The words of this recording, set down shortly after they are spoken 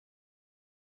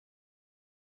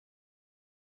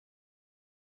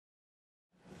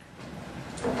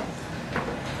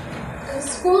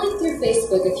scrolling through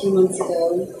Facebook a few months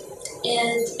ago,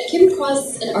 and I came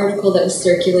across an article that was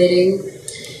circulating.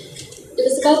 It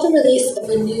was about the release of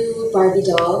a new Barbie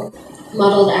doll,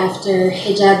 modeled after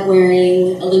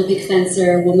hijab-wearing Olympic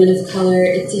fencer, woman of color,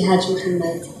 Ibtihaj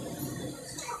Muhammad.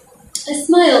 I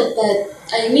smiled, but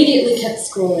I immediately kept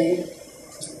scrolling.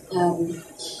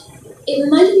 It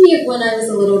reminded me of when I was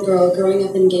a little girl growing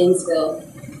up in Gainesville.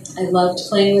 I loved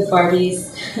playing with Barbies.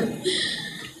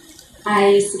 I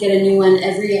used to get a new one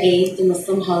every Eid, the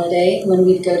Muslim holiday, when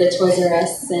we'd go to Toys R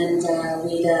Us and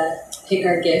we'd pick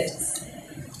our gifts.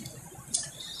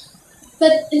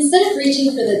 But instead of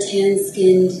reaching for the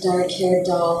tan-skinned, dark-haired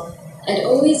doll, I'd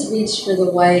always reach for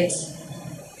the white,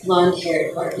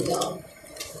 blonde-haired Barbie doll.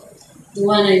 The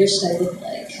one I wished I looked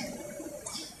like.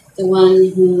 The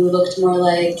one who looked more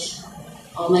like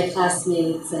all my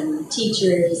classmates and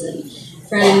teachers and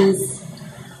friends.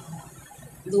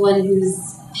 The one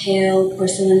whose pale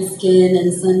porcelain skin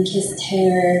and sun-kissed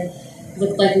hair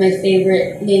looked like my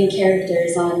favorite main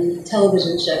characters on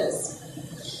television shows.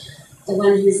 The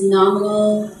one whose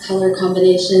nominal color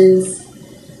combinations,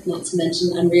 not to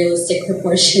mention unrealistic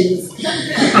proportions,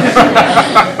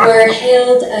 were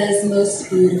hailed as most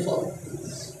beautiful.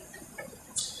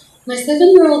 My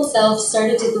 7-year-old self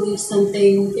started to believe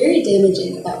something very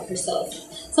damaging about herself,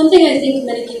 something I think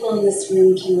many people in this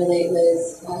room can relate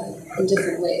with in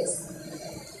different ways.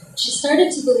 She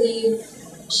started to believe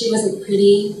she wasn't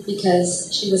pretty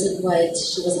because she wasn't white,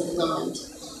 she wasn't blonde.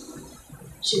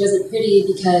 She wasn't pretty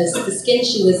because the skin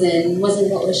she was in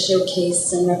wasn't what was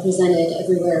showcased and represented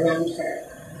everywhere around her.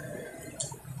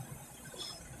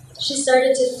 She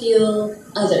started to feel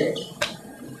othered.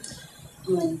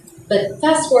 But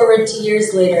fast forward to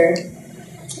years later,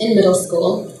 in middle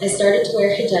school, I started to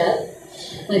wear hijab.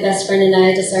 My best friend and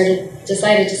I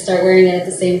decided to start wearing it at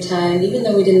the same time, even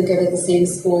though we didn't go to the same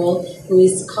school. We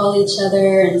used to call each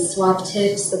other and swap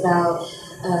tips about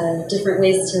different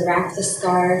ways to wrap the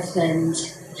scarf and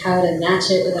how to match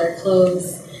it with our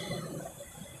clothes.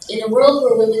 In a world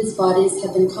where women's bodies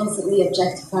have been constantly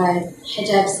objectified,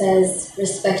 hijab says,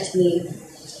 respect me.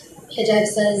 Hijab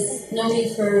says, know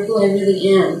me for who I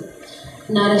really am,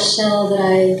 not a shell that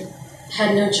I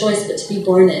had no choice but to be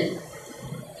born in.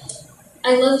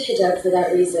 I love hijab for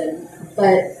that reason,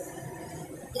 but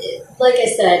like I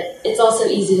said, it's also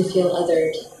easy to feel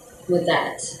othered with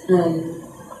that.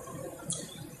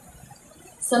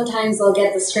 Sometimes I'll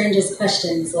get the strangest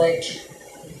questions like,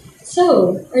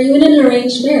 so, are you in an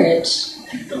arranged marriage?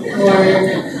 Or,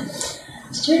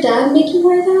 did your dad make you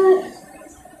wear that?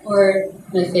 Or,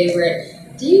 my favorite,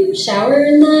 do you shower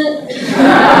in that?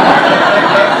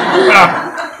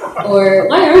 Or,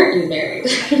 why aren't you married?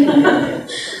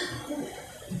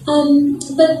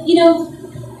 But,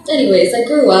 anyways, I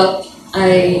grew up, I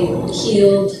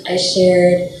healed, I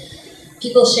shared.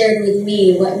 People shared with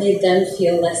me what made them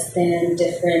feel less than,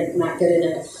 different, not good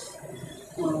enough,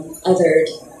 othered.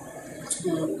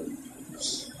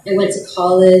 I went to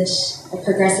college, a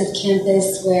progressive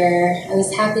campus where I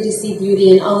was happy to see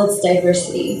beauty in all its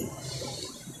diversity.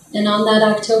 And on that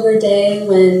October day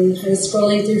when I was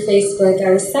scrolling through Facebook,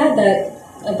 I was sad that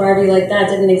a Barbie like that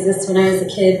didn't exist when I was a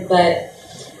kid, but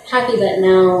happy that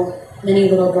now many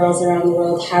little girls around the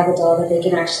world have a doll that they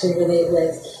can actually relate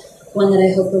with, one that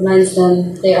I hope reminds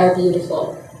them they are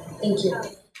beautiful. Thank you.